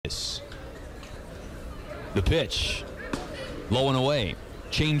The pitch. Low and away.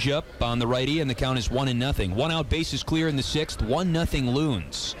 Change up on the righty, and the count is 1-0. 1 out, bases clear in the sixth. 1-0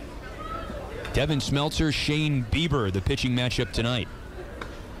 Loons. Devin Smeltzer, Shane Bieber, the pitching matchup tonight.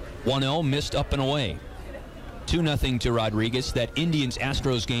 1-0, missed up and away. 2-0 to Rodriguez. That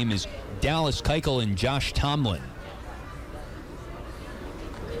Indians-Astros game is Dallas Keuchel and Josh Tomlin.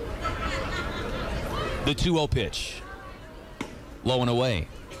 The 2-0 pitch. Low and away.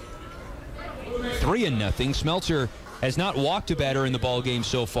 3-0. Smeltzer has not walked a batter in the ballgame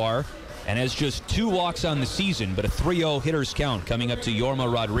so far and has just 2 walks on the season, but a 3-0 hitter's count coming up to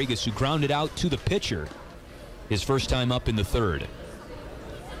Yorma Rodriguez, who grounded out to the pitcher his first time up in the third.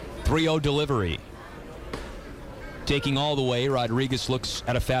 3-0 delivery. Taking all the way, Rodriguez looks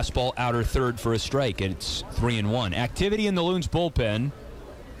at a fastball outer third for a strike, and it's 3-1. Activity in the Loons bullpen.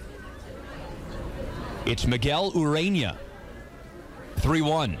 It's Miguel Urania.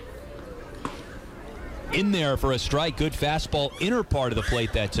 3-1. In there for a strike. Good fastball, inner part of the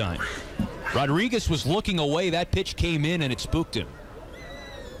plate that time. Rodriguez was looking away. That pitch came in and it spooked him.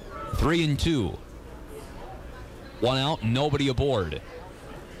 3-2. 1 out, nobody aboard.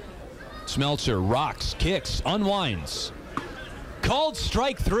 Smeltzer rocks, kicks, unwinds. Called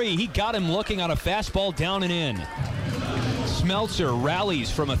strike 3. He got him looking on a fastball down and in. Smeltzer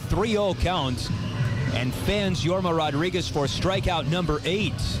rallies from a 3-0 count and fans Yorma Rodriguez for strikeout number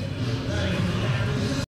 8.